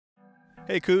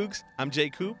Hey Cougs, I'm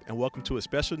Jay Coop, and welcome to a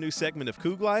special new segment of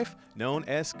Cooglife known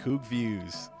as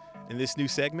Coog-views. In this new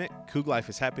segment, Cooglife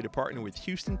is happy to partner with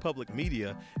Houston Public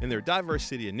Media in their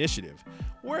DiverseCity initiative,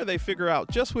 where they figure out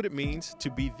just what it means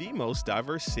to be the most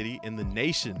diverse city in the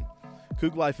nation.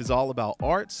 Cooglife is all about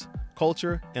arts,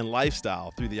 culture, and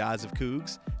lifestyle through the eyes of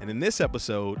Cougs, and in this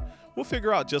episode, we'll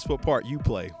figure out just what part you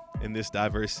play in this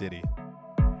diverse city.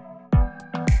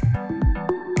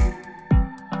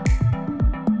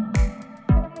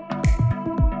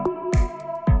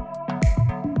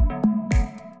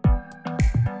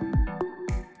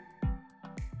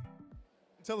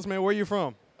 Tell us, man, where you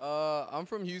from? I'm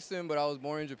from Houston, but I was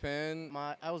born in Japan.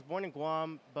 I was born in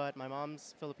Guam, but my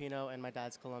mom's Filipino and my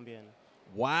dad's Colombian.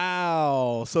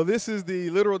 Wow. So this is the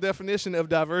literal definition of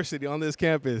diversity on this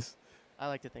campus. I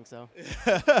like to think so.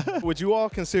 Would you all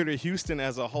consider Houston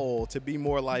as a whole to be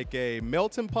more like a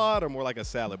melting pot or more like a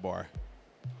salad bar?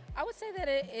 I would say that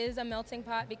it is a melting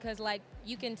pot because, like,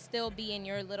 you can still be in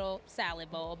your little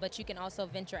salad bowl, but you can also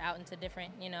venture out into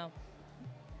different,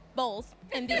 bowls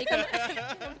and become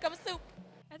a soup.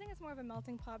 I think it's more of a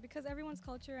melting pot because everyone's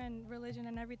culture and religion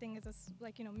and everything is just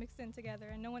mixed in together,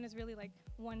 and no one is really like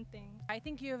one thing. I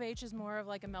think U of H is more of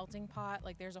like a melting pot.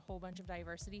 Like there's a whole bunch of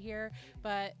diversity here,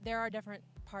 but there are different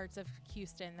parts of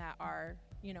Houston that are,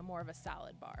 more of a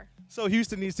salad bar. So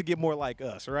Houston needs to get more like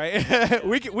us, right?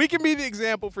 we can be the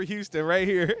example for Houston right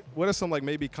here. What are some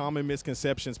maybe common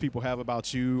misconceptions people have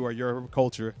about you or your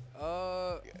culture?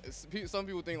 Some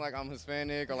people think I'm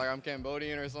Hispanic or I'm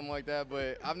Cambodian or something like that,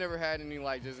 but I've never had any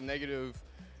just negative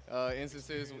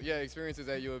experiences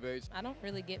at U of H. I don't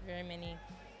really get very many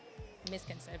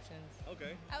misconceptions.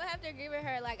 Okay. I would have to agree with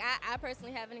her. I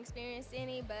personally haven't experienced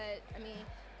any, but I mean,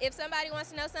 if somebody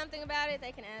wants to know something about it,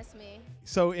 they can ask me.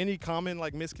 So any common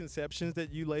misconceptions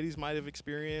that you ladies might have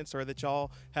experienced or that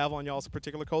y'all have on y'all's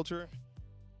particular culture?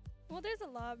 Well, there's a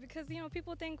lot because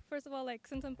people think, first of all,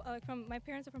 since I'm my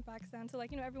parents are from Pakistan, so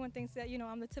everyone thinks that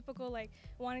I'm the typical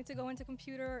wanting to go into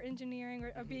computer or engineering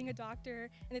or being a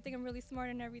doctor, and they think I'm really smart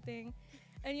and everything,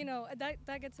 and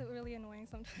that gets really annoying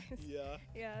sometimes. Yeah.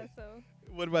 Yeah. So.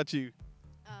 What about you?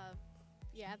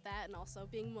 Yeah, that, and also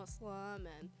being Muslim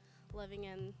and living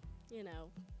in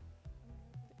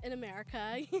in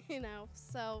America,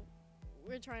 so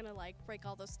we're trying to break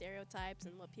all those stereotypes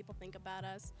and what people think about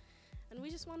us. And we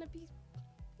just want to be,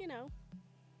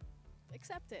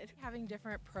 accepted. Having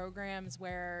different programs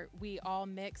where we all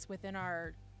mix within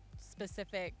our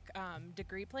specific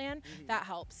degree plan, that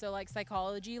helps. So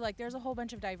psychology, there's a whole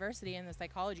bunch of diversity in the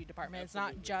psychology department.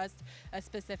 Absolutely. It's not just a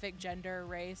specific gender,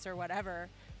 race, or whatever,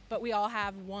 but we all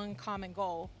have one common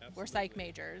goal. Absolutely. We're psych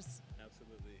majors.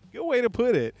 Good way to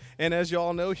put it. And as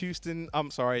y'all know,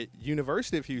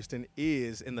 University of Houston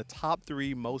is in the top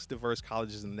 3 most diverse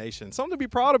colleges in the nation. Something to be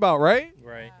proud about, right?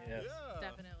 Right, yes. Yeah.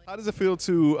 Definitely. How does it feel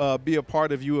to be a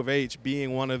part of U of H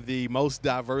being one of the most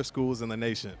diverse schools in the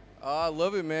nation? I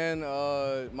love it, man.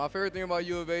 My favorite thing about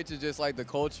U of H is just the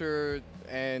culture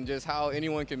and just how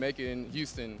anyone can make it in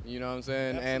Houston. You know what I'm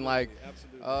saying?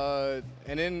 Absolutely. And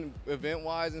and then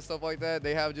event-wise and stuff like that,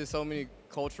 they have just so many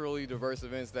culturally diverse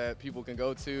events that people can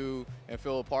go to and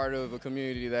feel a part of a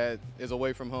community that is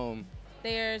away from home.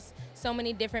 There's so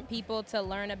many different people to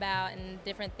learn about and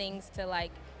different things to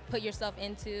put yourself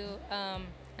into, and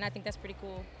I think that's pretty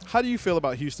cool. How do you feel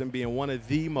about Houston being one of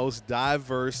the most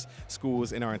diverse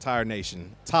schools in our entire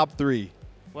nation? Top 3.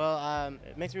 Well,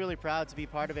 it makes me really proud to be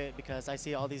part of it because I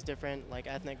see all these different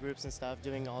ethnic groups and stuff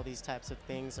doing all these types of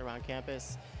things around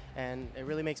campus, and it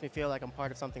really makes me feel like I'm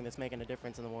part of something that's making a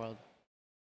difference in the world.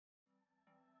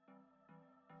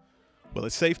 Well,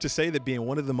 it's safe to say that being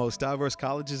one of the most diverse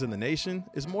colleges in the nation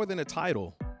is more than a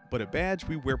title, but a badge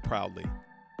we wear proudly.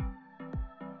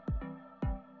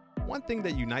 One thing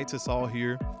that unites us all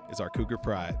here is our Cougar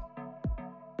pride.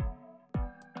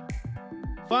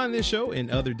 Find this show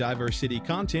and other DiverseCity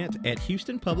content at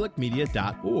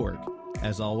houstonpublicmedia.org.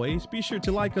 As always, be sure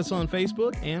to like us on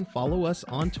Facebook and follow us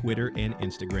on Twitter and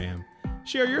Instagram.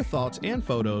 Share your thoughts and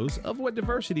photos of what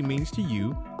diversity means to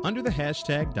you under the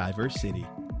hashtag DiverseCity.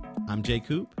 I'm Jay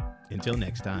Coop. Until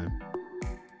next time.